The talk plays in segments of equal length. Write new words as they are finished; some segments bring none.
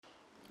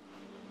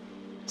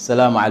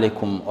Assalamu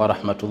alaikum wa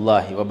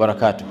rahmatullahi wa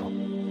barakatuh.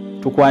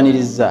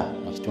 Tukwaniriza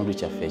mu kitundu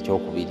kyaffe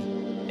ekyokubiri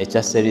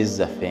ekya series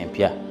zaffe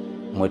empya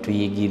mwe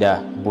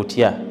tuyigira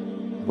butya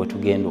bwe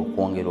tugenda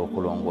okwongera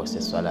okulongoosa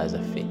esswala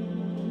zaffe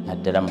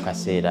naddala mu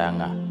kaseera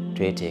nga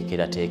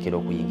tweteekerateekera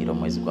okuyigira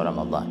omwezi gwa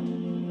Ramadan.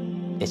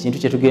 Ekintu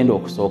kye tugenda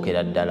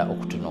okusookera ddala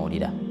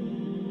okutunuulira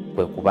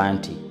kwe kuba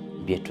nti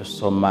bye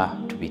tusoma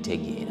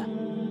tubitegeera.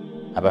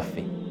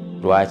 Abaffe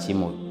lwaki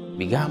mu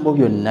bigambo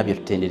byonna bye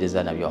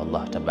tutendereza nabyo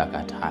Allah tabaraka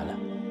wa taala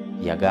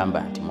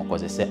yagamba nti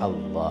mukozese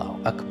Allahu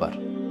akbar.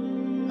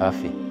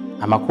 Abaffe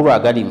amakulu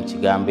agali mu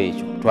kigambo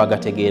ekyo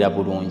twagategeera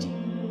bulungi.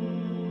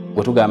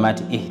 Bwe tugamba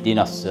nti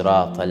ihdina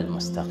sirata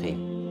almustaqim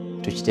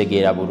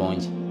tukitegeera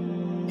bulungi.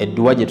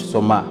 Edduwa gye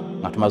tusoma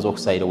nga tumaze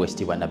okusayira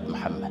owekitiibwa Nabbi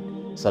Muhammad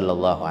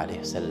sallallahu alayhi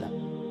wasallam,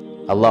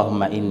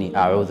 Allahumma inni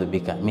a'udhu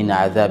bika min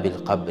adhabi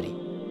alqabri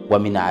wa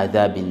min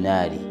adhabi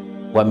an-nari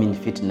wa min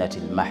fitnati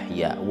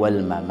al-mahya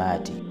wal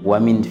mamati wa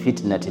min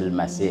fitnati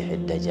al-masih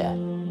ad-dajjal.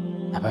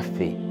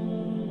 Abaffe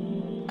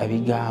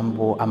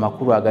ebigambo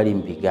amakulu agali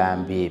mu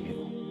bigambo ebyo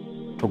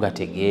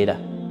tugategeera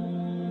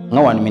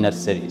nga 1 minute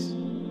series.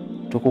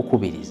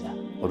 Tukukubiriza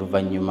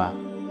oluvannyuma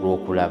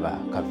lw'okulaba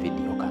ka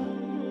vidiyo kano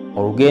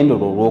olugendo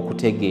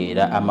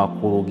lw'okutegeera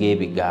amakulu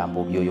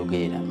g'ebigambo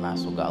by'oyogerera mu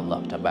maaso ga Allah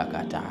tabaraka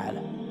wa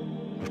taala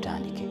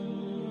lutandike.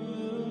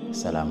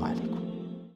 Assalamu alaikum.